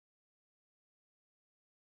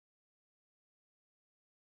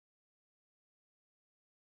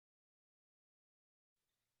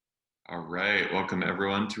All right. Welcome,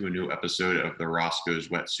 everyone, to a new episode of the Roscoe's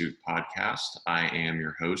Wetsuit Podcast. I am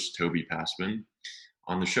your host, Toby Passman.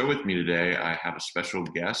 On the show with me today, I have a special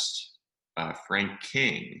guest, Frank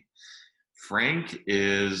King. Frank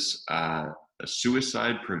is a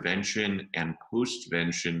suicide prevention and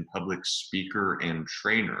postvention public speaker and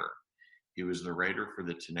trainer. He was the writer for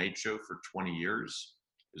The Tonight Show for 20 years,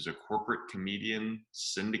 is a corporate comedian,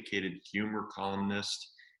 syndicated humor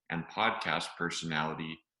columnist, and podcast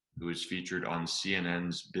personality who is featured on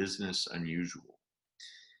CNN's Business Unusual.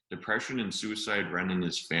 Depression and suicide run in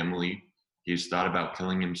his family. He's thought about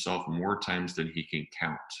killing himself more times than he can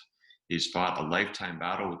count. He's fought a lifetime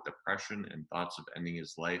battle with depression and thoughts of ending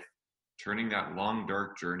his life, turning that long,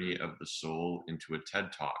 dark journey of the soul into a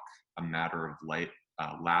TED Talk, a matter of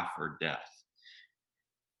laugh or death,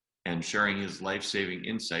 and sharing his life-saving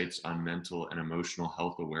insights on mental and emotional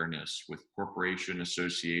health awareness with corporation,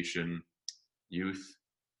 association, youth,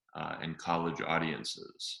 and college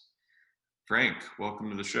audiences. Frank, welcome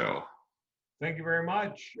to the show. Thank you very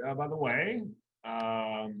much. By the way,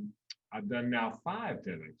 I've done now 5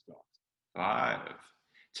 TEDx talks. 5.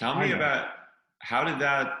 Tell me about, how did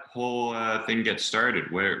that whole thing get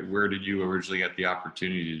started? Where did you originally get the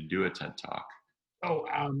opportunity to do a TED Talk?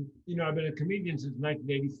 I've been a comedian since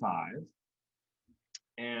 1985,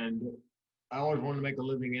 and I always wanted to make a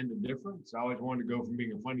living in the difference. I always wanted to go from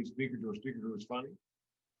being a funny speaker to a speaker who was funny,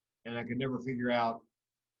 and I could never figure out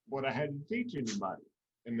what I had to teach anybody.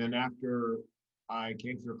 And then after I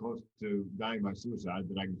came so close to dying by suicide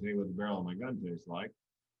that I can tell you what the barrel of my gun tastes like,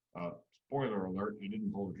 spoiler alert, I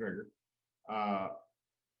didn't pull the trigger, I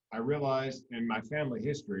realized in my family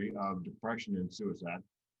history of depression and suicide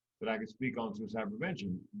that I could speak on suicide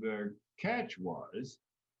prevention. The catch was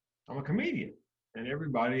I'm a comedian, and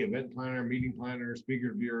everybody, event planner, meeting planner,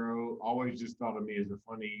 speaker bureau, always just thought of me as a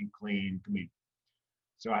funny, clean comedian.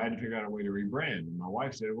 So I had to figure out a way to rebrand. And my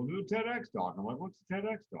wife said, well, do a TEDx talk. I'm like, what's a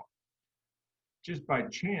TEDx talk? Just by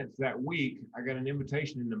chance that week, I got an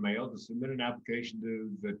invitation in the mail to submit an application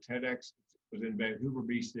to the TEDx. It was in Vancouver,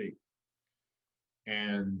 BC.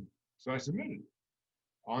 And so I submitted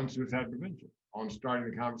on suicide prevention, on starting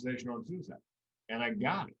the conversation on suicide. And I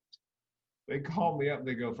got it. They called me up and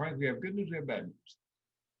they go, Frank, we have good news, we have bad news.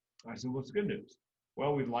 I said, what's the good news?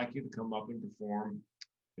 Well, we'd like you to come up and perform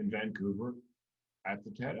in Vancouver at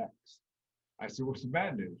the TEDx. I said, what's the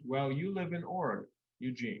bad news? Well, you live in Oregon,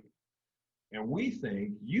 Eugene. And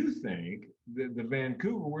you think that the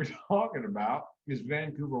Vancouver we're talking about is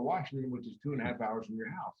Vancouver, Washington, which is 2.5 hours from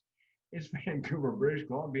your house. It's Vancouver, British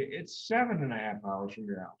Columbia. It's 7.5 hours from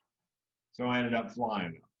your house. So I ended up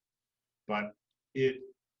flying up. But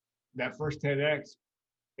that first TEDx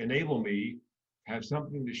enabled me to have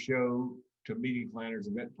something to show to meeting planners,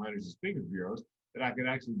 event planners, and speakers bureaus that I could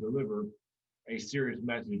actually deliver a serious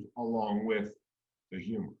message along with the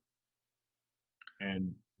humor.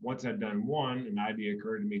 And once I'd done one, an idea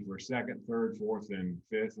occurred to me for a second, third, fourth, and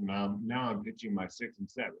fifth, and now I'm pitching my 6th and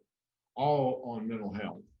 7th, all on mental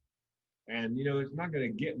health. And it's not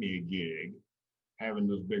going to get me a gig having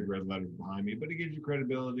those big red letters behind me, but it gives you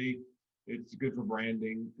credibility. It's good for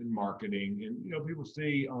branding and marketing. And people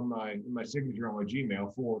see on my signature on my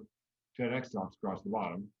Gmail 4 TEDx talks across the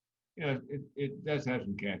bottom. It does have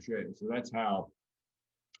some cachet. So that's how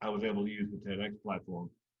I was able to use the TEDx platform.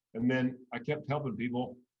 And then I kept helping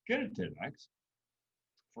people get a TEDx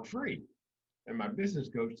for free. And my business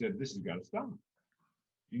coach said, this has got to stop.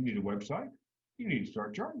 You need a website. You need to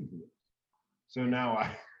start charging for this. So now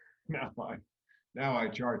I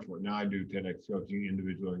charge for it. Now I do TEDx coaching,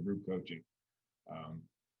 individual and group coaching.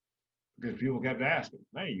 Because people kept asking,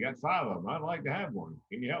 hey, you got 5 of them. I'd like to have one.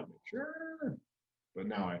 Can you help me? Sure. But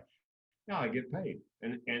now I get paid.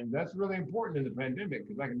 And that's really important in the pandemic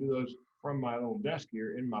because I can do those from my little desk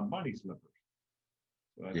here in my bunny slippers.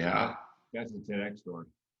 So that's the TEDx story.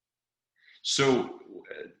 So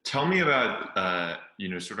tell me about,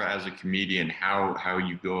 sort of as a comedian, how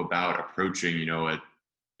you go about approaching,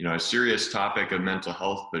 a serious topic of mental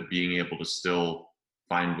health, but being able to still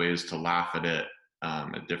find ways to laugh at it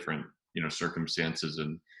at different, circumstances.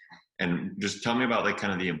 And just tell me about like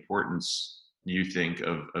kind of the importance you think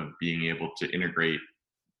of being able to integrate,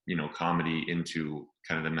 comedy into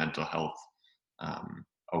kind of the mental health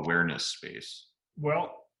awareness space.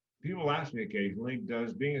 Well, people ask me occasionally,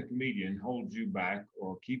 does being a comedian hold you back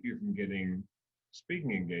or keep you from getting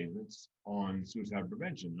speaking engagements on suicide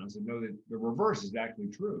prevention? And I said, no, the reverse is actually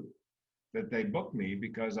true. That they book me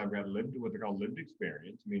because I've got what they call lived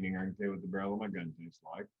experience, meaning I can tell you what the barrel of my gun tastes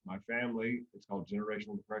like. My family, it's called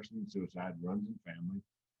generational depression and suicide, runs in family.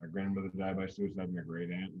 My grandmother died by suicide, my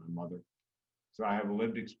great aunt, my mother. So I have a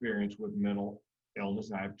lived experience with mental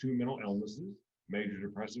illness. I have two mental illnesses, major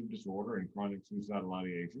depressive disorder and chronic suicidal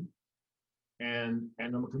ideation. And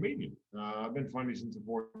I'm a comedian. I've been funny since the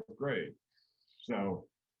fourth grade. So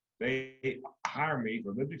they hire me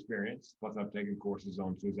for lived experience. Plus, I've taken courses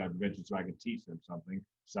on suicide prevention so I can teach them something,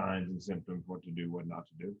 signs and symptoms, what to do, what not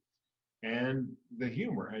to do, and the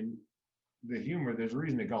humor. And the humor, there's a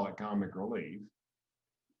reason they call it comic relief.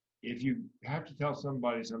 If you have to tell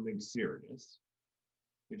somebody something serious,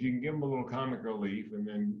 if you can give them a little comic relief and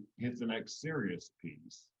then hit the next serious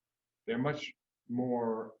piece, they're much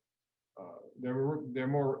more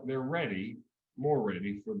they're ready, more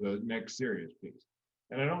ready for the next serious piece.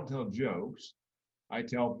 And I don't tell jokes. I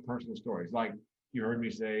tell personal stories. Like you heard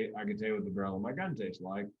me say, I can tell you what the barrel of my gun tastes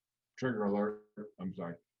like. Trigger alert. I'm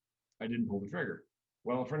sorry. I didn't pull the trigger.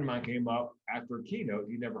 Well, a friend of mine came up after a keynote.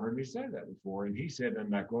 He'd never heard me say that before. And he said,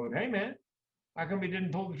 and I quote, "Hey man, how come you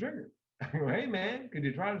didn't pull the trigger?" I go, "Hey man, could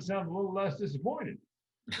you try to sound a little less disappointed?"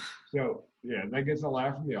 So yeah, that gets a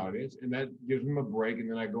laugh from the audience, and that gives them a break, and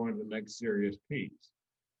then I go into the next serious piece.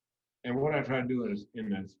 And what I try to do in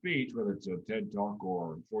that speech, whether it's a TED Talk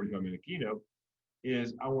or a 45-minute keynote,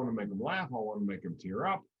 is I want to make them laugh, I want to make them tear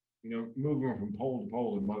up, move them from pole to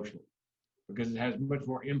pole emotionally, because it has much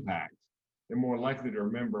more impact. They're more likely to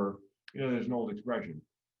remember, there's an old expression,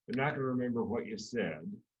 they're not going to remember what you said,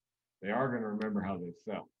 they are going to remember how they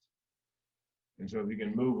felt. And so if you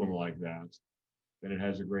can move them like that, then it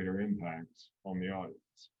has a greater impact on the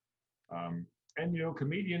audience. And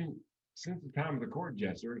comedian, since the time of the court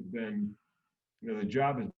jester, has been, the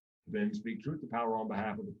job has been speak truth to power on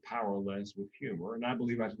behalf of the powerless with humor. And I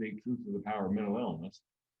believe I speak truth to the power of mental illness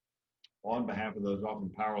on behalf of those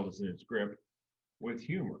often powerless in its grip with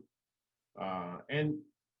humor. And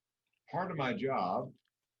part of my job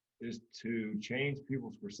is to change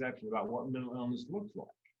people's perception about what mental illness looks like.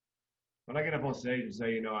 When I get up on stage and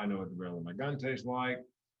say, I know what the barrel of my gun tastes like,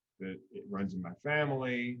 that it runs in my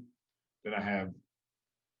family, that I have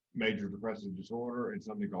major depressive disorder and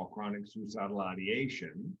something called chronic suicidal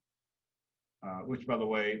ideation, which, by the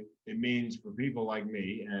way, it means for people like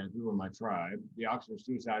me and people in my tribe, the option of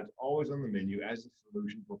suicide is always on the menu as a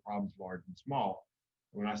solution for problems large and small.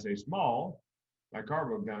 When I say small, my car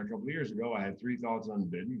broke down a couple of years ago. I had 3 thoughts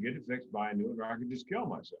unbidden: get it fixed, buy a new one, or I could just kill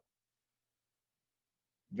myself.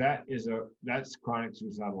 That's chronic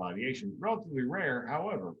suicidal ideation. Relatively rare,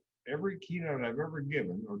 however. Every keynote I've ever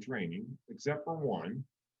given or training, except for one,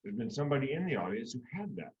 there's been somebody in the audience who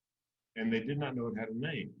had that, and they did not know it had a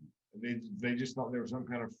name. They just thought they were some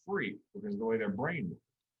kind of freak because of the way their brain worked.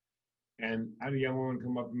 And I had a young woman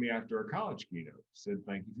come up to me after a college keynote, said,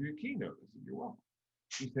 "Thank you for your keynote." I said, "You're welcome."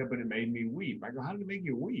 She said, "But it made me weep." I go, "How did it make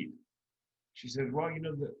you weep?" She said, "Well,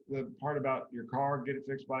 the part about your car, get it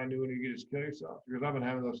fixed, buy a new one, and you get to kill yourself." Because I've been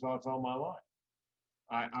having those thoughts all my life.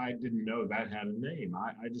 I didn't know that had a name.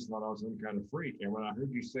 I just thought I was some kind of freak. And when I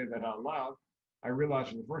heard you say that out loud, I realized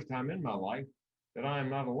for the first time in my life that I am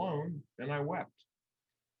not alone, and I wept.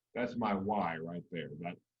 That's my why right there.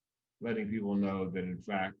 That letting people know that in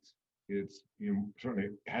fact it's certainly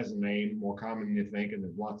has a name, more common than you think, and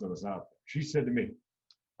there's lots of us out there. She said to me,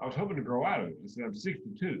 "I was hoping to grow out of it." I said, "I'm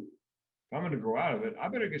 62. If I'm going to grow out of it, I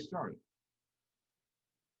better get started."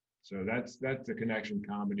 So that's the connection: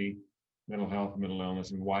 comedy, mental health, mental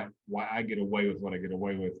illness, and why I get away with what I get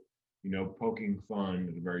away with, poking fun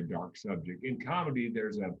at a very dark subject. In comedy,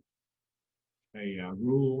 there's a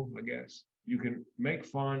rule, I guess. You can make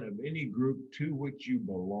fun of any group to which you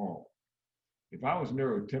belong. If I was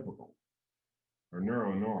neurotypical or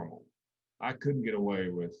neuronormal, I couldn't get away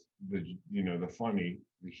with the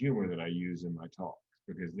humor that I use in my talks,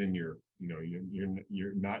 because then you're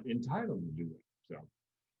not entitled to do it. So.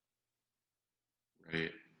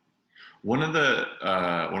 Right. One of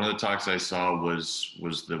the talks I saw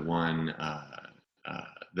was the one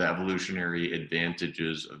the evolutionary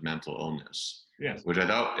advantages of mental illness. Yes. Which I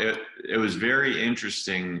thought it was very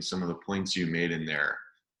interesting. Some of the points you made in there,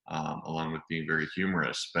 along with being very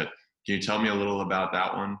humorous. But can you tell me a little about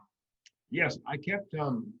that one? Yes, I kept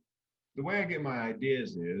the way I get my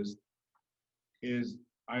ideas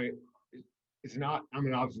I'm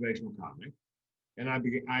an observational comic, and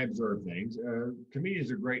I observe things.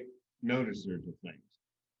 Comedians are great noticers of things,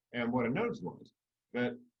 and what I noticed was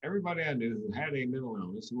that everybody I knew who had a mental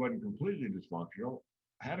illness, who wasn't completely dysfunctional,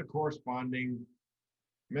 had a corresponding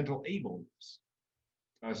mental ableness,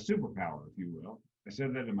 a superpower, if you will. I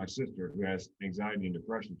said that to my sister, who has anxiety and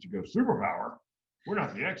depression. She goes, "Superpower? We're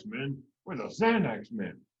not the X-Men. We're the Sand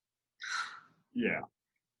X-Men." Yeah.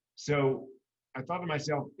 So I thought to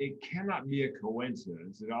myself, it cannot be a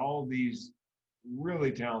coincidence that all these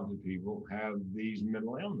really talented people have these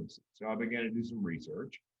mental illnesses. So I began to do some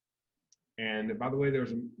research. And by the way,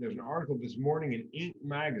 there's an article this morning in Inc.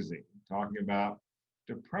 magazine talking about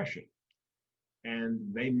depression, and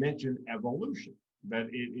they mention evolution. That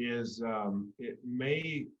it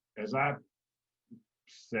may, as I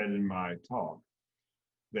said in my talk,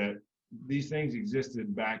 that these things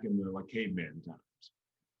existed back in the like caveman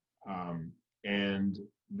times, and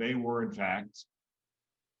they were in fact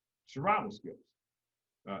survival skills.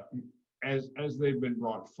 Uh, as they've been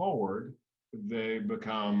brought forward, they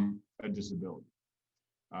become a disability.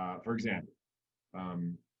 For example,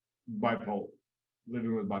 bipolar,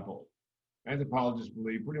 living with bipolar. Anthropologists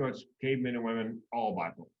believe pretty much cavemen and women all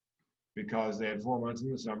bipolar because they had 4 months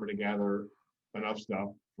in the summer to gather enough stuff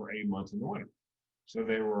for 8 months in the winter. So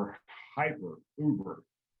they were uber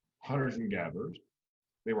hunters and gatherers.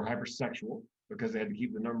 They were hypersexual because they had to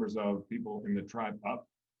keep the numbers of people in the tribe up.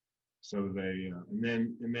 So they, and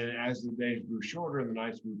then as the days grew shorter and the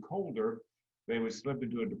nights grew colder, they would slip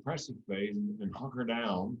into a depressive phase and hunker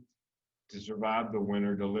down to survive the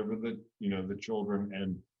winter, deliver the children,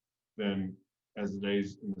 and then as the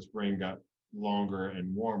days in the spring got longer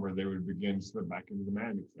and warmer, they would begin to slip back into the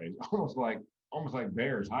manic phase, almost like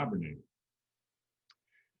bears hibernating.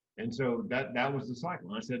 And so that was the cycle.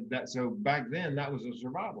 And I said that, so back then that was a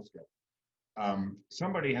survival skill.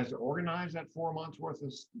 Somebody has to organize that 4 months worth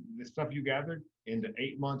of the stuff you gathered into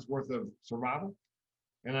 8 months worth of survival.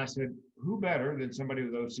 And I said, who better than somebody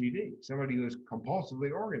with OCD, somebody who is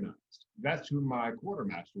compulsively organized? That's who my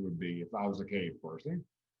quartermaster would be if I was a cave person.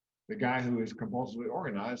 The guy who is compulsively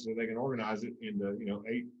organized so they can organize it into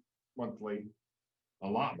 8 monthly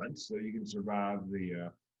allotments so you can survive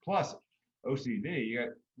the plus OCD. You got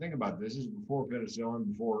to think about this. This is before penicillin,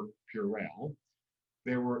 before Purell.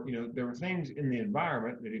 There were things in the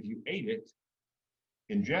environment that if you ate it,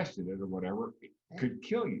 ingested it or whatever, it could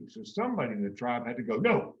kill you. So somebody in the tribe had to go,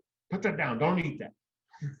 no, put that down, don't eat that.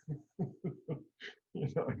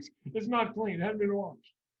 It's not clean, it hadn't been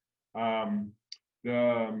washed.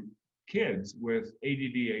 The kids with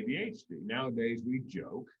ADD, ADHD, nowadays we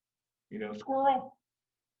joke, squirrel,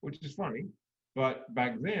 which is funny. But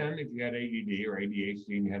back then, if you had ADD or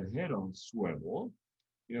ADHD and you had a head on swivel,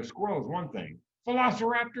 squirrel is one thing.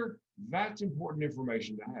 Velociraptor, that's important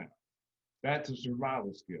information to have. That's a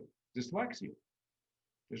survival skill. Dyslexia.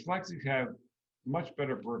 Dyslexics have much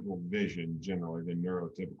better peripheral vision generally than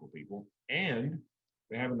neurotypical people, and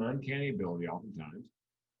they have an uncanny ability oftentimes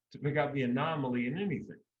to pick out the anomaly in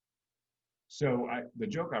anything. So the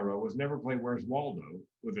joke I wrote was never play Where's Waldo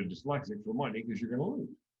with a dyslexic for money because you're going to lose.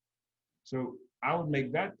 So I would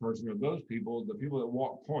make that person or those people, the people that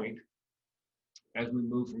walk point, as we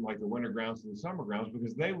move from like the winter grounds to the summer grounds,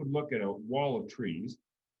 because they would look at a wall of trees,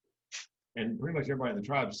 and pretty much everybody in the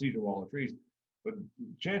tribe sees a wall of trees. But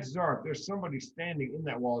chances are, if there's somebody standing in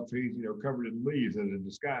that wall of trees, covered in leaves as a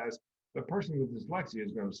disguise, the person with dyslexia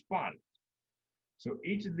is going to spot it. So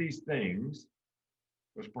each of these things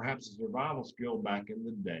was perhaps a survival skill back in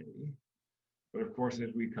the day. But of course,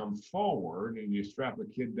 as we come forward and you strap a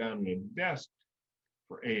kid down at a desk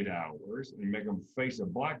for 8 hours and make them face a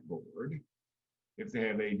blackboard, if they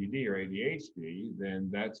have ADD or ADHD, then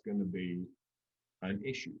that's going to be an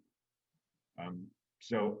issue.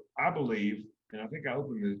 So I believe, and I think I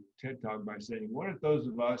opened the TED Talk by saying, what if those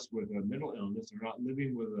of us with a mental illness are not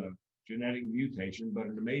living with a genetic mutation, but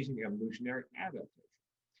an amazing evolutionary adaptation?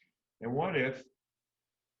 And what if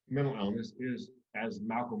mental illness is, as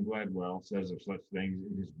Malcolm Gladwell says of such things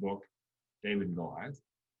in his book, David and Goliath,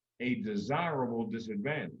 a desirable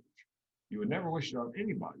disadvantage? You would never wish it on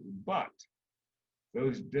anybody, but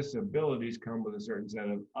those disabilities come with a certain set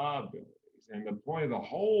of abilities. And the point of the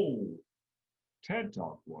whole TED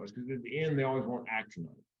Talk was, because at the end they always want action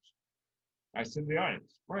items. I said to the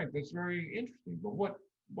audience, Frank, that's very interesting, but what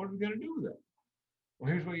are we going to do with that?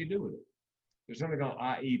 Well, here's what you do with it. There's something called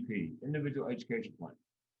IEP, Individual Education Plan.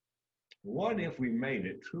 What if we made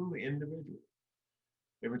it truly individual?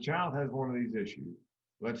 If a child has one of these issues,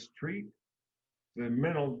 let's treat the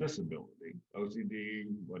mental disability, OCD,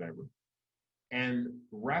 whatever, and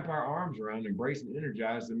wrap our arms around, embrace and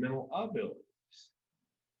energize the mental abilities,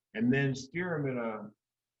 and then steer them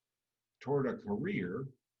toward a career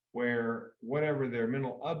where whatever their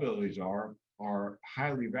mental abilities are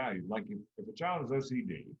highly valued. Like if a child is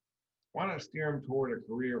OCD, why not steer them toward a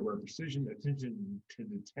career where precision, attention to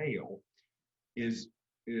detail is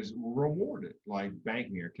rewarded, like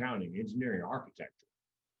banking, accounting, engineering, architecture.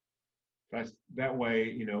 That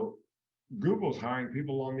way, Google's hiring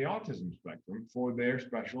people on the autism spectrum for their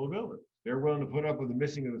special abilities. They're willing to put up with the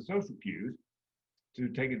missing of the social cues to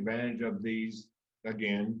take advantage of these,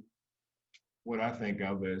 again, what I think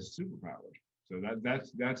of as superpowers. So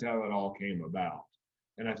that's how it all came about.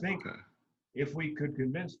 And I think if we could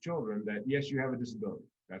convince children that, yes, you have a disability,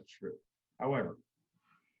 that's true. However,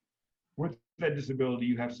 with that disability,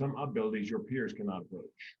 you have some abilities your peers cannot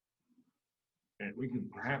approach. And we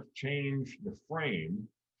could perhaps change the frame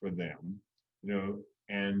for them,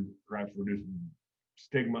 and perhaps reduce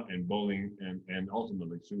stigma and bullying and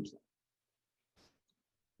ultimately suicide.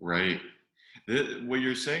 Right. What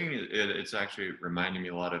you're saying, it's actually reminding me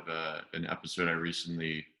a lot of an episode I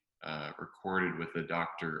recently recorded with the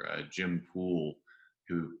Dr. Jim Poole,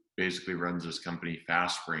 who basically runs this company,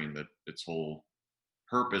 FastBrain, that its whole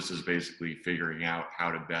purpose is basically figuring out how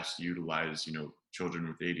to best utilize, children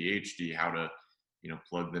with ADHD, how to,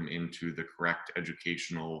 plug them into the correct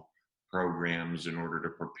educational programs in order to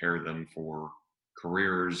prepare them for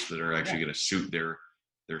careers that are actually going to suit their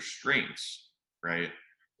strengths, right?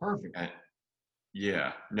 Perfect.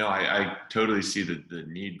 Yeah, no, I totally see the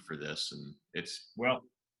need for this, and it's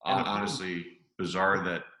honestly bizarre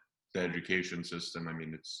that the education system, I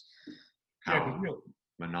mean, it's how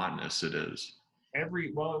monotonous it is. It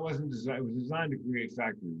wasn't designed, it was designed to create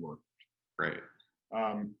factory work. Right.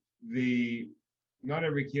 Not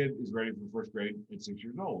every kid is ready for first grade at 6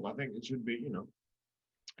 years old. I think it should be,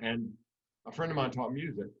 and a friend of mine taught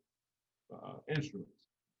music, instruments.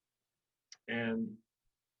 And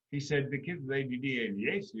he said the kids with ADD,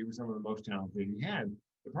 ADHD were some of the most talented he had.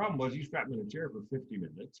 The problem was you strapped them in a chair for 50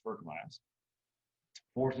 minutes for class,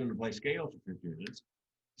 forced them to play scales for 50 minutes.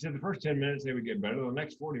 He said the first 10 minutes they would get better. The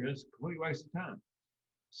next 40 minutes, complete waste of time.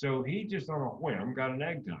 So he just on a whim got an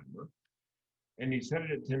egg timer, and he set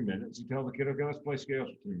it at 10 minutes. He told the kid, okay, let's play scales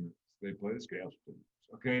for 10 minutes. They play the scales for 10 minutes.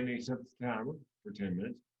 Okay, and he set the timer for 10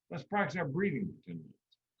 minutes. Let's practice our breathing for 10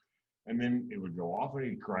 minutes. And then it would go off and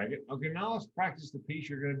he'd crank it. Okay, now let's practice the piece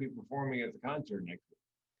you're going to be performing at the concert next week.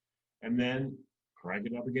 And then crank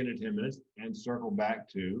it up again at 10 minutes and circle back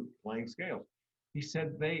to playing scales. He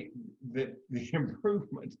said the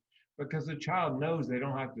improvement, because the child knows they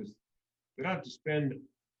don't have to spend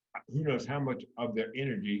who knows how much of their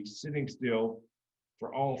energy sitting still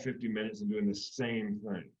for all 50 minutes and doing the same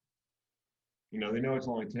thing. They know it's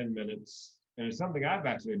only 10 minutes, and it's something I've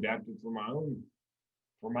actually adapted for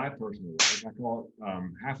my personal life. I call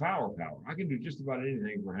it half-hour power. I can do just about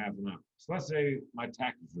anything for half an hour. So let's say my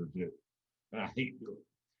taxes are due, and I hate doing it.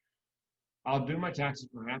 I'll do my taxes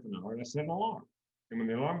for half an hour, and I set an alarm. And when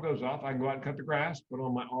the alarm goes off, I can go out and cut the grass, put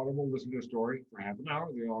on my Audible, listen to a story for half an hour.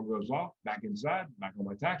 The alarm goes off, back inside, back on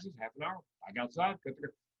my taxes, half an hour, back outside, cut the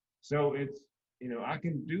grass. So it's, I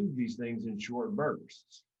can do these things in short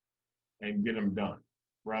bursts and get them done,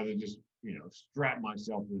 rather than just, strap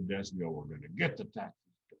myself to the desk and go, we're going to get the taxes.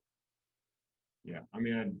 Yeah, I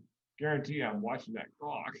mean, I guarantee I'm watching that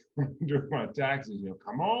clock during my taxes.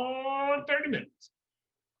 Come on, 30 minutes.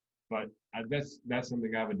 But that's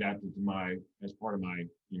something I've adapted to as part of my,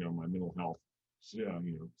 my mental health,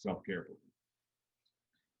 self-care.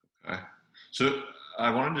 Okay. So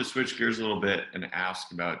I wanted to switch gears a little bit and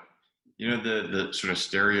ask about, the sort of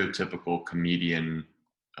stereotypical comedian,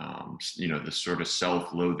 the sort of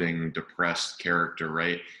self-loathing, depressed character,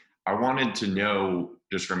 right? I wanted to know,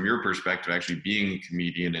 just from your perspective, actually being a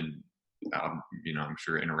comedian and, I'm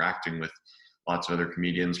sure interacting with lots of other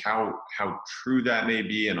comedians, how true that may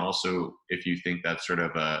be, and also if you think that's sort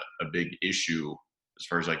of a big issue as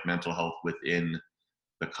far as like mental health within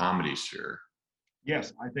the comedy sphere.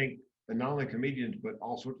 Yes, I think that not only comedians, but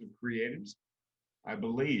all sorts of creatives. I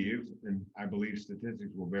believe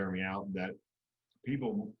statistics will bear me out, that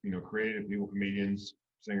people, creative people, comedians,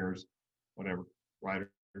 singers, whatever,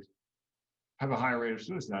 writers, have a higher rate of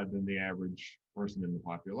suicide than the average person in the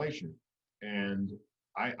population. And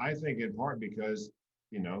I think in part because,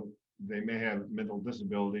 they may have mental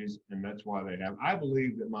disabilities, and that's why they have. I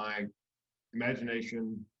believe that my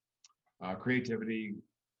imagination, creativity,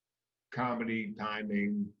 comedy,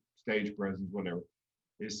 timing, stage presence, whatever,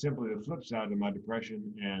 is simply the flip side of my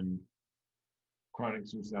depression and chronic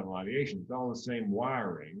suicidal ideation. It's all the same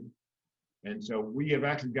wiring. And so we have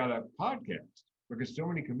actually got a podcast because so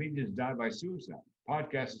many comedians die by suicide.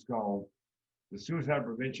 Podcast is called The Suicide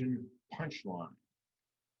Prevention Punchline.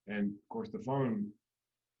 And of course, the phone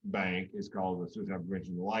bank is called the Suicide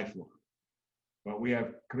Prevention Lifeline. But we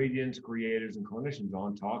have comedians, creators, and clinicians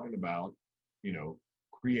on talking about,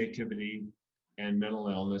 creativity and mental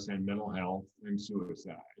illness and mental health and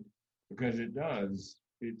suicide. Because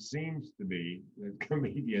it seems to be that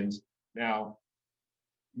comedians, now,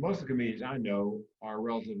 most of the comedians I know are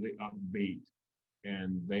relatively upbeat,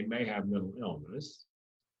 and they may have mental illness.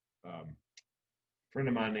 A friend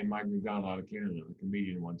of mine named Mike McDonald out of Canada, a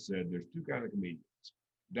comedian, once said, there's two kinds of comedians,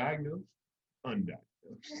 diagnosed,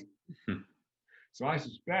 undiagnosed. So I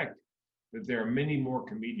suspect that there are many more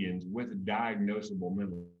comedians with diagnosable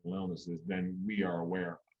mental illnesses than we are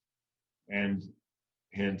aware of. And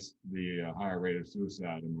hence the higher rate of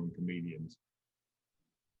suicide among comedians.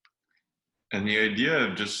 And the idea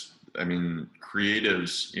of just, I mean,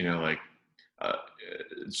 creatives, you know, like uh,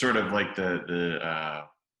 sort of like the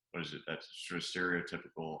what is it? That sort of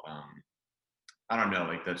stereotypical, I don't know,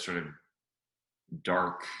 like that sort of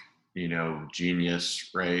dark, you know,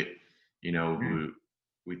 genius, right? You know,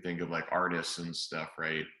 we think of like artists and stuff,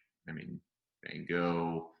 right? I mean, Van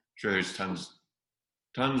Gogh. Sure, there's tons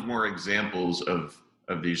more examples of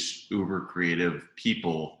these uber creative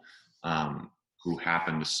people who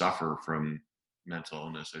happen to suffer from mental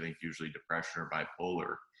illness. I think usually depression or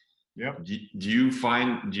bipolar. Yep. Do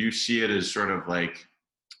you see it as sort of like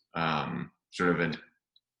sort of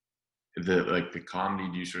the comedy?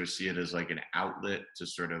 Do you sort of see it as like an outlet to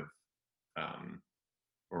sort of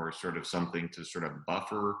or sort of something to sort of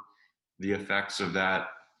buffer the effects of that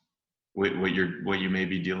what you may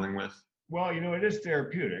be dealing with? Well, you know, it is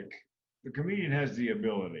therapeutic. The comedian has the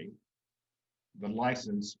ability, the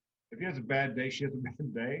license. If he has a bad day, she has a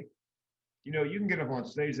bad day. You know, you can get up on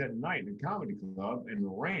stage that night in a comedy club and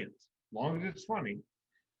rant, as long as it's funny.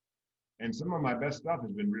 And some of my best stuff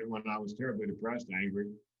has been written when I was terribly depressed, angry.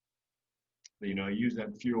 You know, I used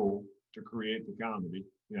that fuel to create the comedy.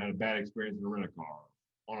 You know, I had a bad experience in a rent-a-car,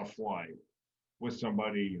 on a flight, with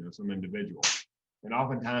somebody, you know, some individual. And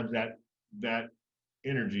oftentimes that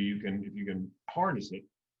energy, you can, if you can harness it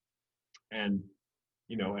and,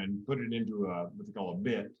 you know, and put it into what they call a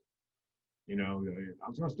bit. You know, I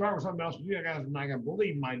was going to start with something else with you guys, and I can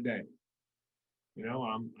believe my day. You know,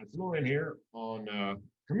 I flew in here on a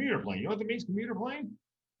commuter plane. You know what that means, commuter plane?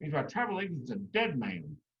 It means my travel agent is a dead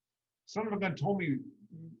man. Son of a gun told me,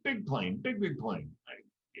 big plane, big plane.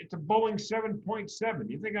 It's a Boeing 7.7.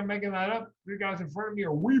 You think I'm making that up? Three guys in front of me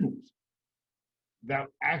are weebles. That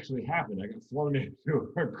actually happened. I got flown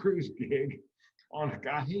into a cruise gig on a,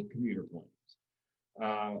 I hate commuter planes.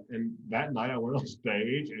 And that night I went on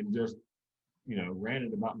stage and just, you know,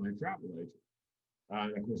 ranted about my travel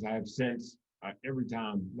agent. Of course, I have since, every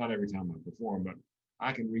time, not every time I perform, but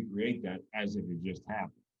I can recreate that as if it just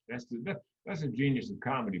happened. That's the genius of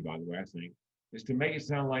comedy, by the way, I think, is to make it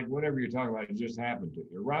sound like whatever you're talking about, it just happened to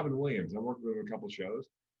you. Robin Williams, I worked with him a couple of shows.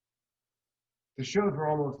 The shows were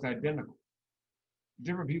almost identical.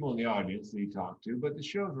 Different people in the audience that he talked to, but the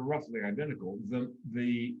shows were roughly identical.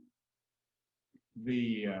 The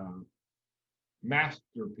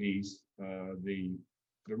masterpiece, the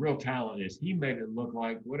real talent is he made it look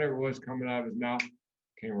like whatever was coming out of his mouth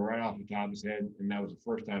came right off the top of his head, and that was the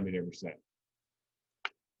first time he'd ever said it.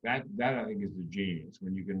 That I think is the genius,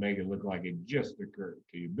 when you can make it look like it just occurred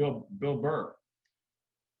to you. Bill Burr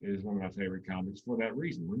is one of my favorite comics for that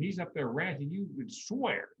reason. When he's up there ranting, you would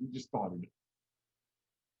swear you just thought of it.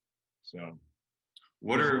 So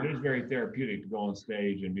it is very therapeutic to go on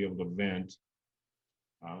stage and be able to vent.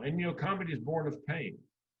 And you know, comedy is born of pain.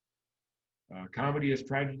 Comedy is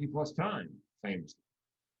tragedy plus time, famously.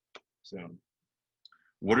 So,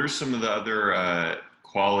 what are some of the other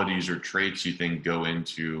qualities or traits you think go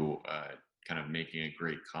into kind of making a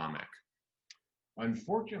great comic?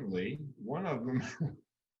 Unfortunately, one of them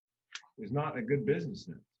is not a good business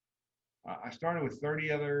sense. I started with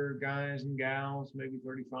 30 other guys and gals, maybe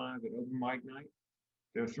 35 at open mic night.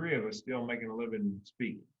 There are 3 of us still making a living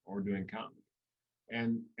speaking or doing comedy.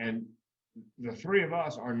 And the 3 of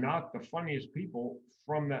us are not the funniest people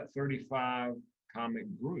from that 35 comic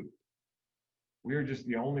group. We are just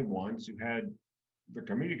the only ones who had the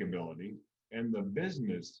comedic ability and the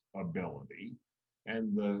business ability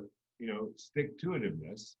and the, you know,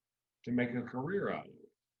 stick-to-itiveness to make a career out of it.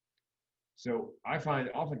 So I find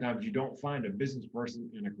oftentimes you don't find a business person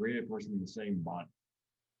and a creative person in the same body.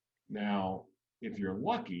 Now, if you're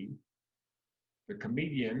lucky, the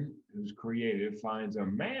comedian who's creative finds a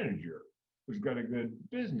manager who's got a good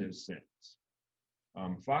business sense.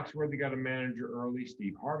 Foxworthy got a manager early.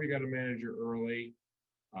 Steve Harvey got a manager early.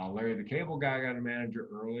 Larry the Cable Guy got a manager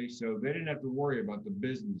early. So they didn't have to worry about the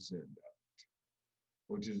business end of it,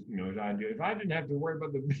 which is, you know, his idea. If I didn't have to worry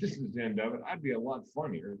about the business end of it, I'd be a lot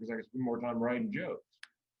funnier because I could spend more time writing jokes.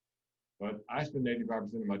 But I spend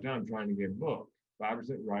 85% of my time trying to get booked.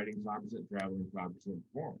 5% writing, 5% traveling, 5%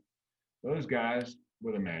 performing. Those guys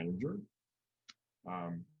with a manager.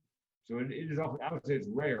 So it is often, I would say it's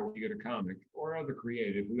rare when you get a comic or other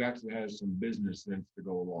creative who actually has some business sense to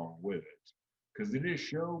go along with it, because it is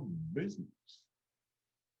show business.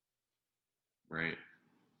 Right.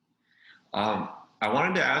 I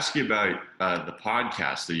wanted to ask you about the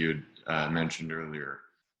podcast that you had mentioned earlier.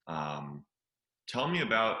 Tell me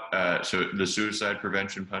about so the Suicide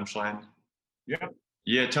Prevention Punchline. Yep.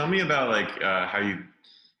 Yeah, tell me about like how you,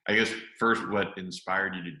 I guess first what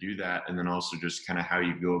inspired you to do that, and then also just kind of how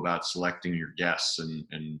you go about selecting your guests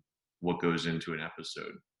and what goes into an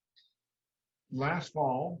episode. Last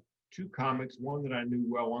fall, two comics, one that I knew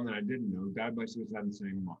well, one that I didn't know, died by suicide the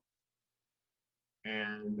same month.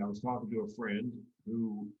 And I was talking to a friend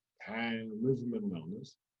who lives with mental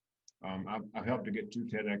illness. I've helped her get two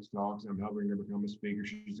TEDx talks. I'm helping her become a speaker.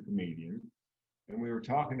 She's a comedian. And we were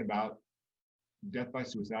talking about death by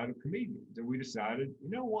suicide of comedians. And we decided, you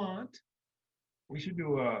know what? We should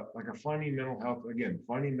do a funny mental health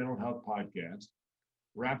podcast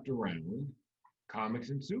wrapped around comics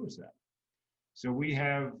and suicide. So we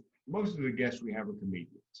have most of the guests we have are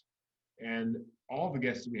comedians. And all the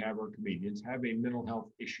guests we have are comedians have a mental health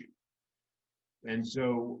issue. And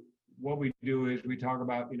so what we do is we talk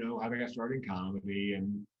about, how they got started in comedy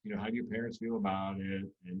and, how do your parents feel about it?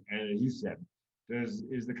 And as you said,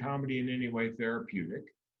 is the comedy in any way therapeutic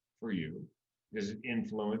for you? Does it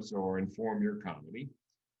influence or inform your comedy?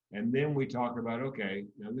 And then we talk about, okay,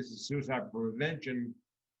 now this is suicide prevention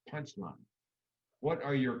punchline. What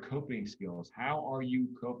are your coping skills? How are you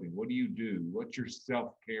coping? What do you do? What's your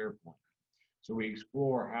self-care plan? So we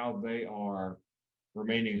explore how they are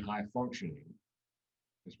remaining high functioning,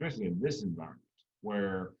 especially in this environment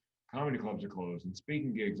where comedy clubs are closed and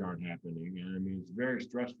speaking gigs aren't happening. And I mean, it's very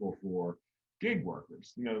stressful for gig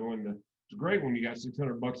workers. It's great when you got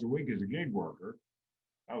 $600 a week as a gig worker.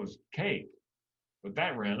 That was cake, but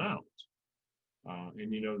that ran out.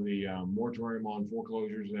 And the moratorium on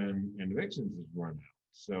foreclosures and evictions has run out.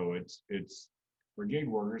 So it's for gig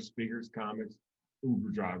workers, speakers, comics, Uber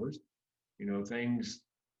drivers, things,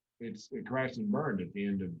 it crashed and burned at the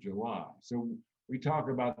end of July. So we talk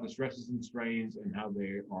about the stresses and strains and how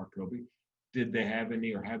they are coping. Did they have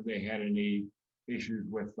any, or have they had any issues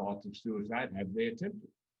with thoughts of suicide? Have they attempted?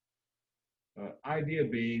 Idea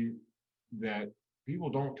being that people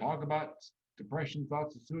don't talk about depression,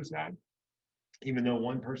 thoughts of suicide, even though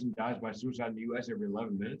one person dies by suicide in the US every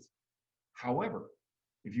 11 minutes. However,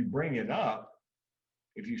 if you bring it up,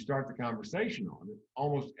 if you start the conversation on it,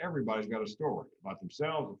 almost everybody's got a story about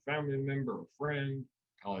themselves, a family member, a friend,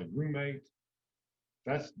 colleague, roommate.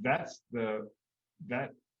 That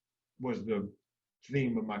was the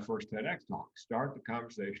theme of my first TEDx talk. Start the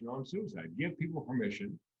conversation on suicide. Give people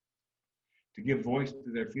permission to give voice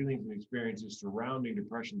to their feelings and experiences surrounding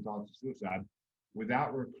depression, thoughts of suicide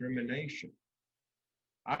without recrimination.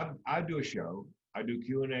 I do a show, I do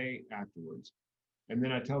Q&A afterwards, and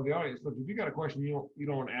then I tell the audience, look, if you got a question you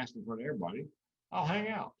don't want to ask in front of everybody, I'll hang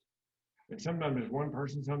out. And sometimes there's one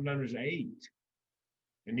person, sometimes there's 8.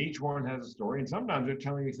 And each one has a story, and sometimes they're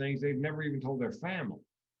telling me things they've never even told their family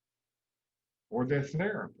or their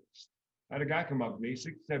therapist. I had a guy come up to me,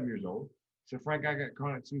 67 years old, said, Frank, I got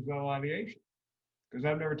chronic suicidal ideation because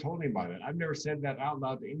I've never told anybody that. I've never said that out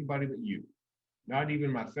loud to anybody but you, not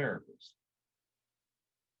even my therapist.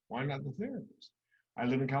 Why not the therapist? I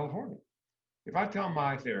live in California. If I tell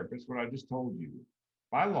my therapist what I just told you,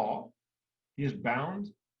 by law, he is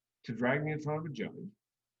bound to drag me in front of a judge,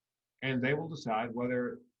 and they will decide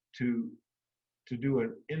whether to do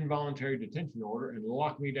an involuntary detention order and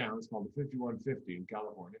lock me down. It's called the 5150 in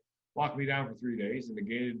California. Lock me down for 3 days in a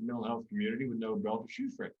gated mental health community with no belt or shoe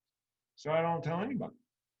strap. So I don't tell anybody.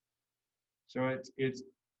 So I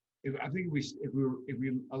think if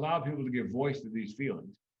we allow people to give voice to these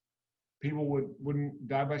feelings, people wouldn't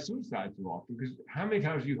die by suicide too often. Because how many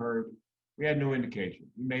times have you heard, we had no indication.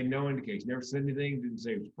 He made no indication, never said anything, didn't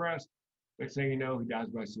say he was depressed. Next thing you know, he dies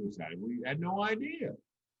by suicide. We had no idea.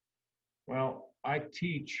 Well, I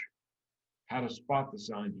teach how to spot the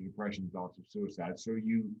signs of depression, thoughts of suicide. So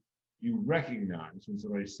you recognize when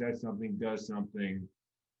somebody says something, does something.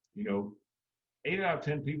 8 out of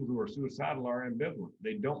 10 people who are suicidal are ambivalent.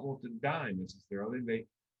 They don't want to die necessarily.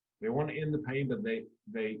 They want to end the pain, but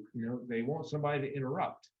they want somebody to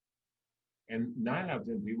interrupt. And 9 out of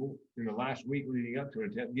 10 people in the last week leading up to an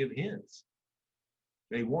attempt give hints.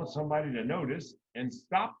 They want somebody to notice and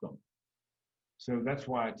stop them. So that's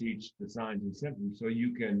why I teach the signs and symptoms, so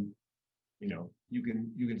you can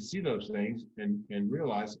see those things and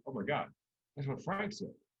realize, oh my God, that's what Frank said.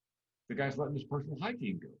 The guy's letting his personal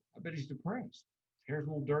hygiene go. I bet he's depressed. His hair's a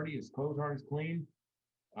little dirty, his clothes aren't as clean.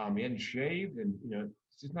 He hadn't shaved, and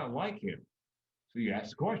it's just not like him. So you ask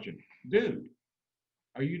the question, dude,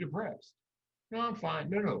 are you depressed? No, I'm fine.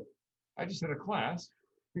 No. I just had a class,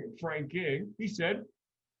 Frank King, he said,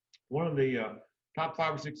 one of the top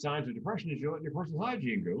 5 or 6 signs of depression is you're letting your personal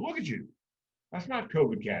hygiene go. Look at you. That's not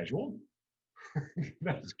COVID casual.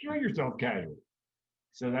 That's cure yourself casual.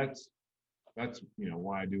 So that's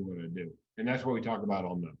why I do what I do. And that's what we talk about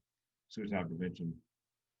on the suicide prevention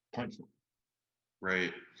punchline.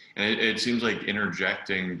 Right. And it seems like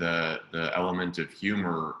interjecting the element of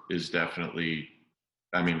humor is definitely,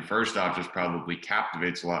 I mean, first off, just probably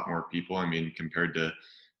captivates a lot more people. I mean, compared to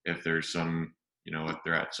if there's some, if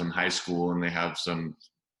they're at some high school and they have some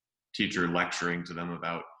teacher lecturing to them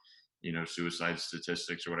about, suicide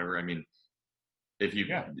statistics or whatever. I mean,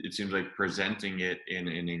 it seems like presenting it in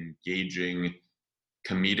an engaging,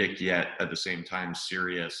 comedic, yet at the same time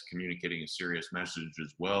serious, communicating a serious message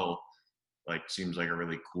as well, like seems like a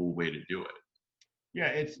really cool way to do it. Yeah,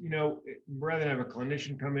 it's, rather than have a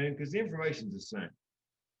clinician come in, because the information's the same.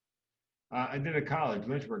 I did a college,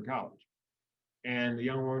 Lynchburg College, and the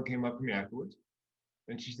young woman came up to me afterwards,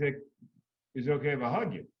 and she said, "Is it okay if I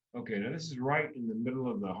hug you?" Okay, now this is right in the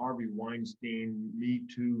middle of the Harvey Weinstein Me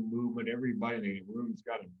Too movement. Everybody in the room's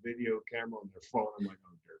got a video camera on their phone. I'm like,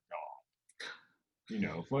 oh dear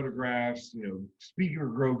God. Photographs, speaker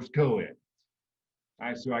groups, co-ed.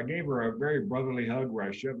 So I gave her a very brotherly hug where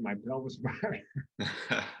I shoved my pelvis back.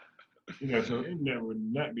 So there would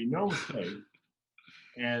not be no mistake.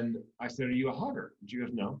 And I said, "Are you a hugger?" And she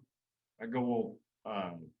goes, "No." I go, "Well,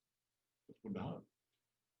 what's with the hug?"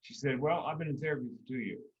 She said, "Well, I've been in therapy for 2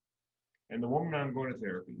 years. And the woman I'm going to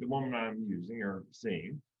therapy, the woman I'm using or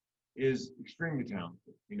seeing, is extremely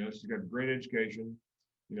talented. She's got great education,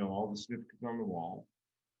 all the certificates on the wall.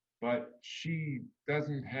 But she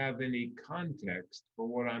doesn't have any context for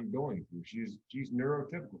what I'm going through. She's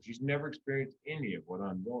neurotypical. She's never experienced any of what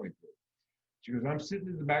I'm going through." She goes, "I'm sitting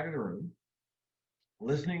in the back of the room,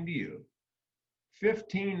 listening to you,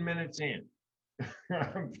 15 minutes in."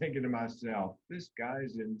 I'm thinking to myself, this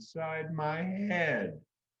guy's inside my head.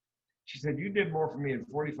 She said, "You did more for me in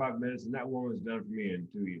 45 minutes than that woman's done for me in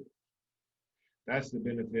 2 years." That's the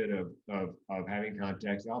benefit of having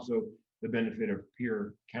context. Also, the benefit of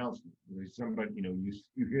peer counseling. Somebody,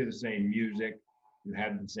 you hear the same music, you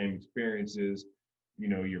have the same experiences.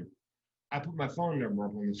 I put my phone number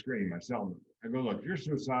up on the screen, my cell number. I go, "Look, if you're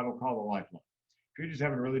suicidal, call the Lifeline. If you're just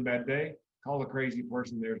having a really bad day, call the crazy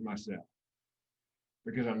person. There's my cell."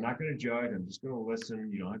 Because I'm not going to judge. I'm just going to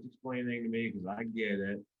listen. You don't have to explain anything to me because I get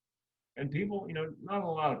it. And people, not a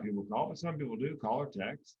lot of people call, but some people do call or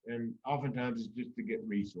text. And oftentimes it's just to get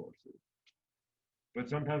resources. But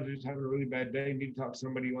sometimes they're just having a really bad day and need to talk to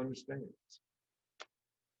somebody who understands.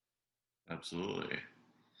 Absolutely.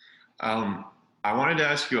 I wanted to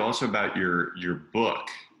ask you also about your book.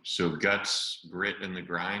 So Guts, Grit, and the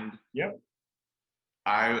Grind. Yep.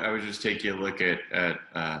 I was just taking a look at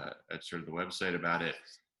sort of the website about it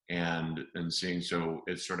and seeing, so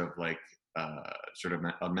it's sort of like sort of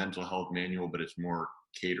a mental health manual, but it's more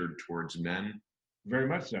catered towards men. Very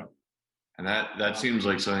much so. And that seems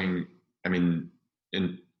like something, I mean,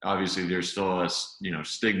 obviously there's still a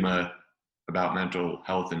stigma about mental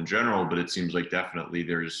health in general, but it seems like definitely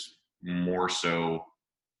there's more so,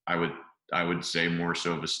 I would say more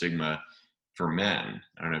so of a stigma for men.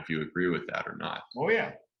 I don't know if you agree with that or not. Oh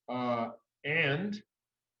yeah. And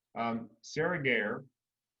Sarah Gare,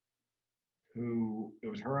 who, it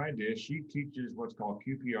was her idea, she teaches what's called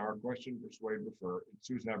QPR, question, persuade, refer, in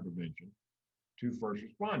suicide prevention, to first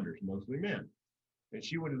responders, mostly men. And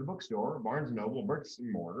she went to the bookstore, Barnes & Noble, bricks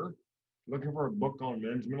and mortar, looking for a book on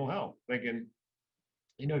men's mental health, thinking,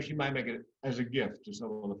 she might make it as a gift to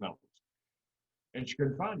some of the fellows. And she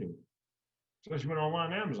couldn't find anything. So she went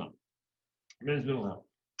online on Amazon, men's mental health.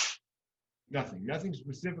 Nothing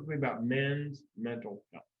specifically about men's mental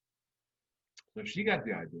health. So she got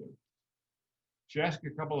the idea. She asked a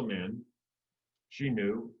couple of men she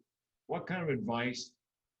knew, what kind of advice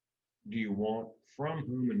do you want, from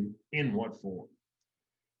whom, and in what form?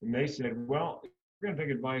 And they said, well, if we're going to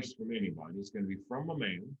take advice from anybody, it's going to be from a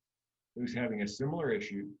man who's having a similar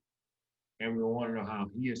issue, and we want to know how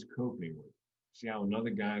he is coping with it, see how another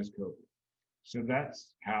guy is coping. So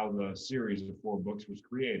that's how the series of 4 books was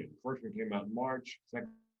created. The first one came out in March,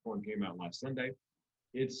 second one came out last Sunday.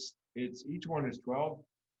 It's each one is 12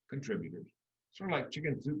 contributors, sort of like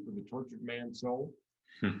Chicken Soup for the Tortured Man's Soul.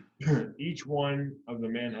 Each one of the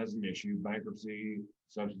men has an issue: bankruptcy,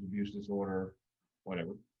 substance abuse disorder,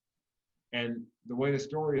 whatever. And the way the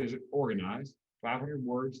story is organized, 500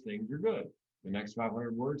 words, things are good. The next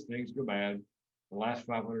 500 words, things go bad. The last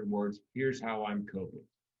 500 words, here's how I'm coping.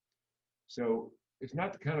 So it's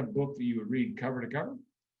not the kind of book that you would read cover to cover.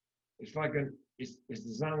 It's like it's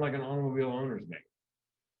designed like an automobile owner's manual,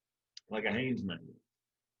 like a Haynes manual.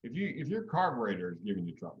 If your carburetor is giving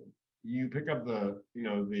you trouble, you pick up the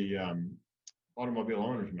automobile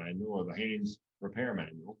owner's manual or the Haynes repair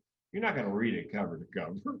manual. You're not going to read it cover to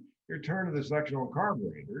cover. You're turning to the section on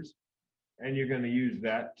carburetors, and you're going to use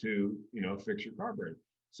that to fix your carburetor.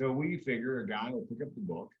 So we figure a guy will pick up the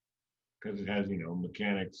book because it has,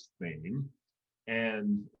 mechanics theme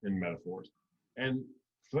and metaphors, and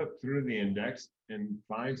flip through the index and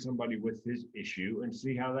find somebody with his issue and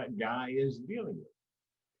see how that guy is dealing with it.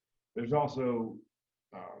 There's also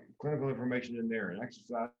clinical information in there and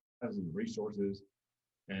exercises and resources.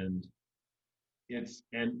 And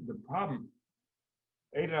the problem,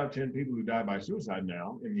 8 out of 10 people who die by suicide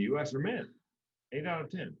now in the US are men. 8 out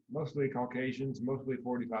of 10, mostly Caucasians, mostly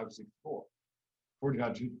 45 to 64,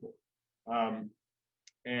 45 to 64.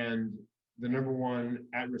 And the number one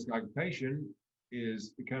at-risk occupation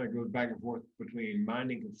it kind of goes back and forth between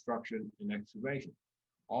mining, construction, and excavation,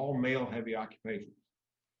 all male-heavy occupations.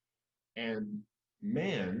 And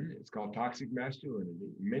men, it's called toxic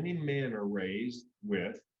masculinity. Many men are raised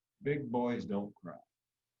with big boys don't cry.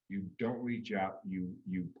 You don't reach out. You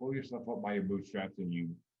pull yourself up by your bootstraps, and you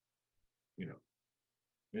know.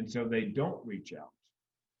 And so they don't reach out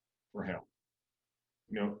for help.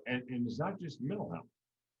 And it's not just mental health.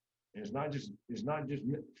 And it's not just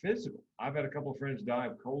physical. I've had a couple of friends die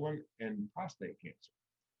of colon and prostate cancer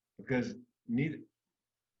because neither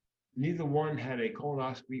one had a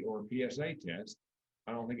colonoscopy or a PSA test.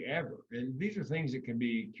 I don't think ever. And these are things that can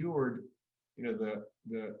be cured. The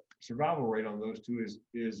survival rate on those two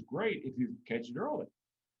is great if you catch it early.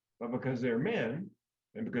 But because they're men,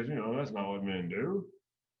 and because that's not what men do,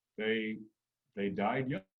 they died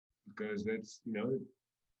young because that's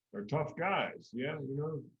they're tough guys. Yeah,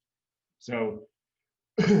 So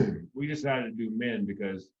we decided to do men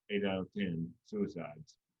because 8 out of 10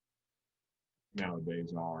 suicides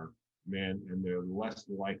nowadays are men, and they're less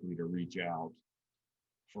likely to reach out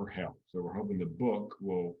for help. So we're hoping the book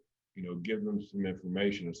will, give them some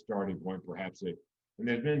information, a starting point, perhaps. And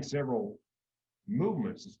there's been several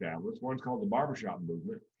movements established. One's called the barbershop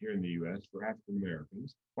movement here in the U.S. for African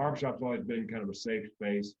Americans. Barbershop's always been kind of a safe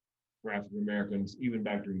space for African Americans, even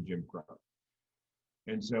back during Jim Crow.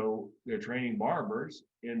 And so they're training barbers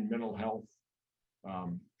in mental health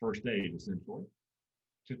first aid, essentially,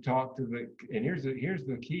 to talk to and here's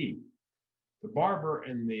the key. The barber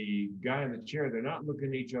and the guy in the chair, they're not looking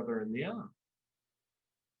at each other in the eye.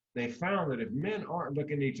 They found that if men aren't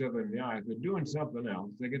looking at each other in the eye, if they're doing something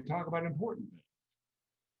else, they can talk about important things.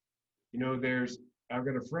 I've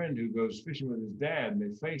got a friend who goes fishing with his dad, and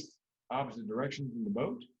they face opposite directions in the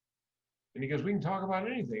boat. And he goes, we can talk about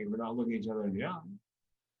anything if we're not looking at each other in the eye.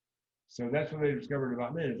 So that's what they discovered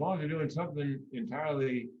about men. As long as they're doing something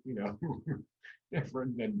entirely,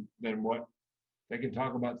 different than what they can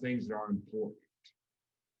talk about, things that are important.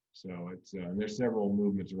 So there's several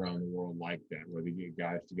movements around the world like that, where they get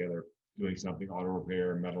guys together doing something, auto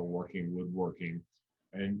repair, metalworking, woodworking,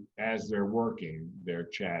 and as they're working, they're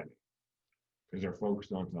chatting because they're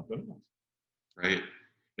focused on something else. Right.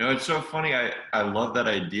 It's so funny. I love that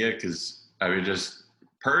idea because I would just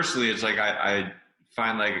personally, it's like I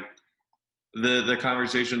find like the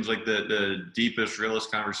conversations, like the deepest,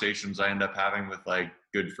 realest conversations I end up having with like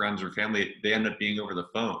good friends or family, they end up being over the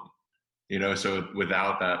phone. So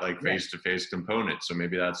without that like face-to-face component. So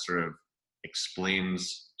maybe that sort of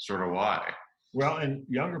explains sort of why. Well, and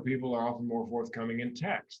younger people are often more forthcoming in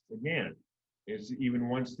text. Again, it's even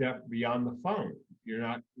one step beyond the phone. You're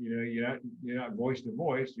not voice to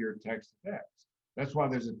voice, you're text to text. That's why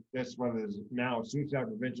there's now a suicide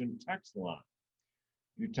prevention text line.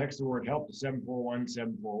 You text the word help to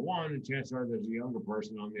 741-741, and chances are there's a younger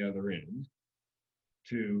person on the other end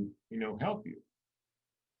to help you.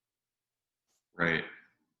 Right.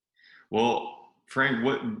 Well, Frank,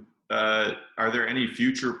 what are there any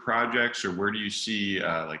future projects, or where do you see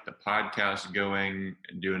like the podcast going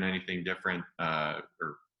and doing anything different, or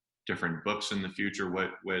different books in the future?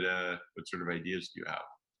 What sort of ideas do you have?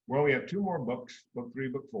 Well, we have 2 more books, book 3,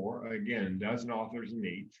 book 4. Again, dozen authors in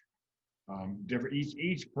each. Different.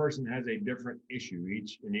 Each person has a different issue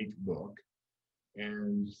in each book,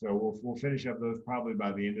 and so we'll finish up those probably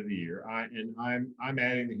by the end of the year. I'm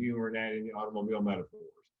adding the humor and adding the automobile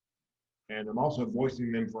metaphors, and I'm also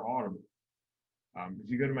voicing them for Audible. If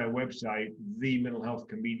you go to my website,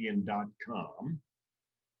 thementalhealthcomedian.com,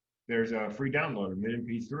 there's a free download of an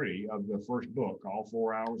MP3 of the first book, all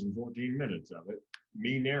 4 hours and 14 minutes of it,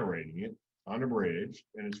 me narrating it unabridged,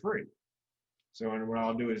 and it's free. So, and what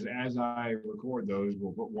I'll do is, as I record those,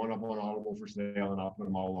 we'll put one up on Audible for sale, and I'll put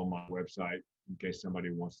them all on my website in case somebody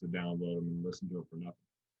wants to download them and listen to it for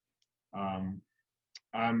nothing.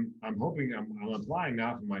 I'm hoping I'm applying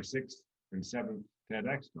now for my 6th and 7th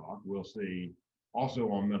TEDx talk. We'll see. Also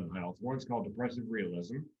on mental health. One's called Depressive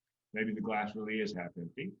Realism. Maybe the glass really is half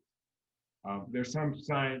empty. There's some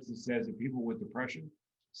science that says that people with depression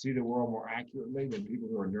see the world more accurately than people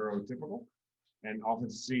who are neurotypical. and often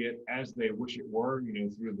see it as they wish it were,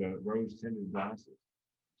 through the rose-tinted glasses.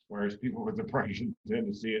 Whereas people with depression tend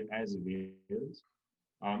to see it as it is.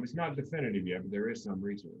 It's not definitive yet, but there is some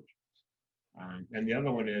research. And the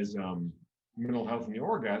other one is mental health and the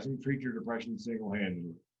orgasm, treat your depression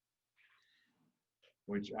single-handedly,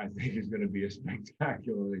 which I think is going to be a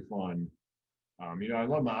spectacularly fun. I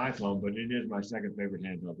love my iPhone, but it is my second favorite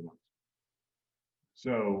handheld device.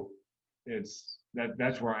 So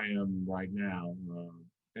that's where I am right now,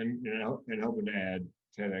 and hoping to add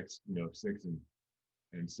TEDx, 6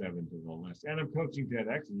 and 7 to the list. And I'm coaching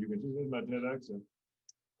TEDx, and you can see this is my TEDx. So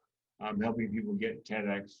I'm helping people get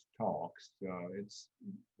TEDx talks. It's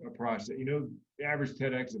a process. The average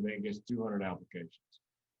TEDx event gets 200 applications.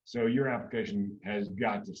 So your application has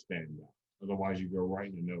got to stand out. Otherwise, you go right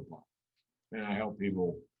into no part. And I help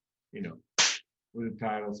people, with a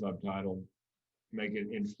title, subtitle, make it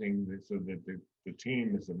interesting so that the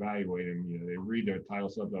team that's evaluating, they read their title,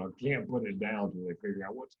 subtitle, can't put it down until they figure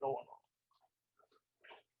out what's going on.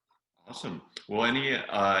 Awesome. Well,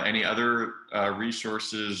 any other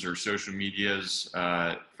resources or social medias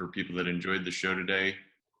for people that enjoyed the show today?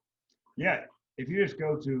 Yeah, if you just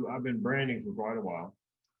go to, I've been branding for quite a while.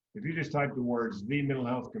 If you just type the words "the mental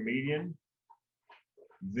health comedian,"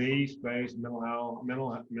 the space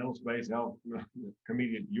mental space health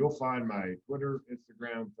comedian, you'll find my Twitter,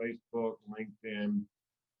 Instagram, Facebook, LinkedIn,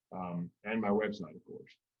 and my website, of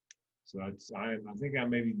course. So I think I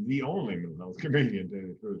may be the only mental health comedian, to tell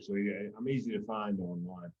you the truth. So yeah, I'm easy to find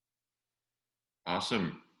online.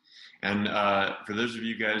 Awesome. And for those of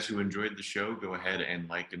you guys who enjoyed the show, go ahead and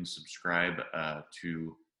like and subscribe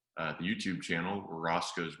to the YouTube channel,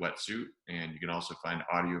 Roscoe's Wetsuit. And you can also find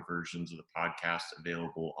audio versions of the podcast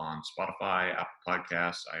available on Spotify, Apple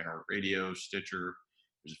Podcasts, iHeartRadio, Stitcher.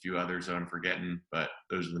 There's a few others that I'm forgetting, but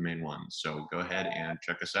those are the main ones. So go ahead and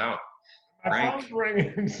check us out. My phone's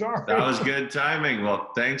ringing. Sorry. That was good timing.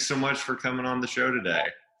 Well, thanks so much for coming on the show today.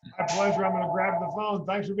 My pleasure. I'm going to grab the phone.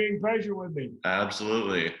 Thanks for being patient with me.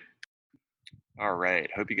 Absolutely. All right.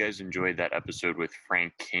 Hope you guys enjoyed that episode with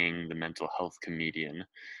Frank King, the mental health comedian.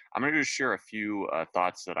 I'm going to just share a few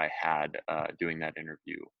thoughts that I had doing that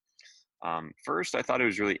interview. First, I thought it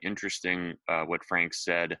was really interesting what Frank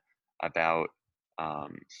said about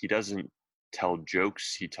he doesn't tell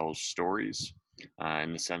jokes, he tells stories,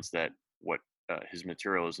 in the sense that what his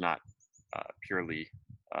material is not purely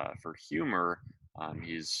for humor.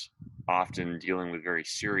 He's often dealing with very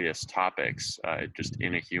serious topics, just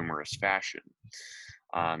in a humorous fashion.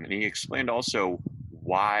 And he explained also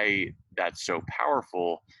why that's so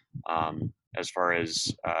powerful, as far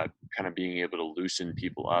as kind of being able to loosen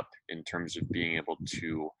people up in terms of being able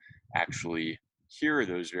to actually hear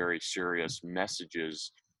those very serious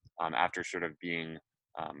messages after sort of being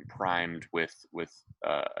primed with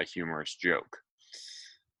a humorous joke.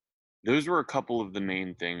 Those were a couple of the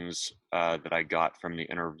main things that I got from the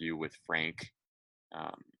interview with Frank.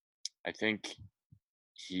 I think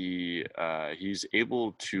he's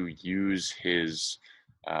able to use his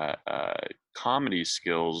comedy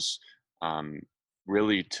skills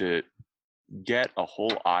really to get a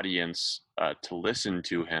whole audience to listen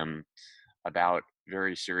to him about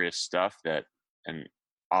very serious stuff and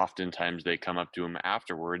oftentimes they come up to him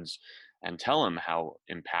afterwards and tell him how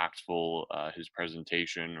impactful his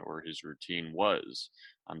presentation or his routine was.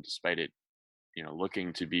 Despite it,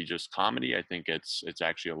 looking to be just comedy, I think it's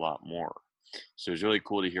actually a lot more. So it's really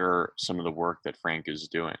cool to hear some of the work that Frank is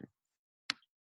doing.